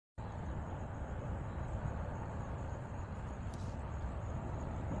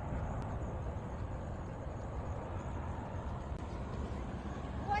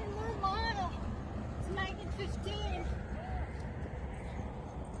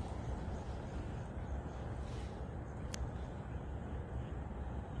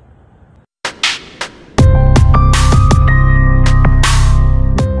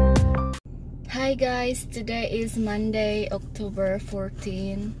Hi guys, today is Monday, October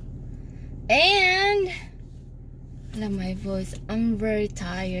 14, and my voice, I'm very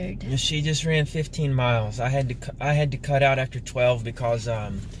tired. She just ran 15 miles. I had to cut out after 12 because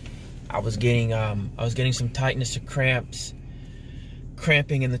I was getting some tightness or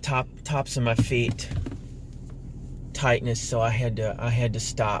cramping in the tops of my feet, tightness, so I had to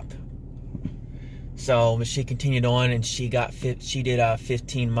stop. So she continued on, and she did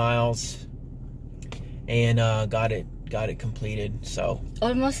 15 miles and got it completed. So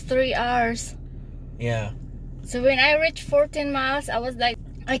Almost 3 hours. yeah. So when I reached 14 miles, I was like,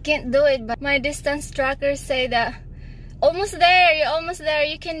 I can't do it, but my distance trackers say that almost there, you're almost there,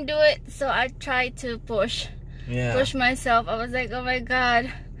 you can do it. So I tried to push myself. I was like, oh my god,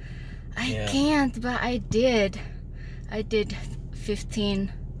 I can't, but I did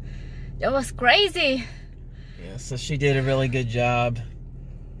 15. That was crazy. Yeah, so she did a really good job.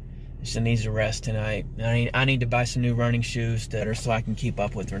 She needs to rest tonight. I need to buy some new running shoes so I can keep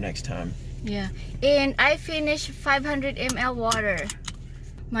up with her next time. Yeah, and I finished 500 ml water.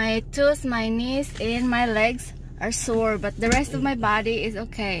 My toes, my knees, and my legs are sore, but the rest of my body is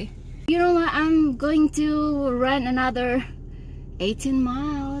okay. You know what? I'm going to run another 18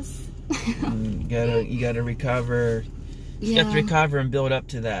 miles. You gotta recover. You have to recover and build up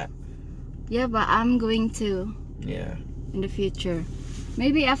to that. Yeah, but I'm going to. Yeah. In the future.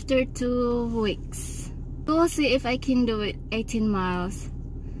 Maybe after 2 weeks. We'll see if I can do it 18 miles.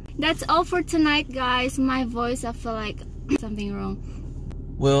 That's all for tonight, guys. My voice, I feel like something wrong.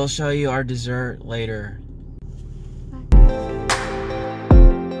 We'll show you our dessert later.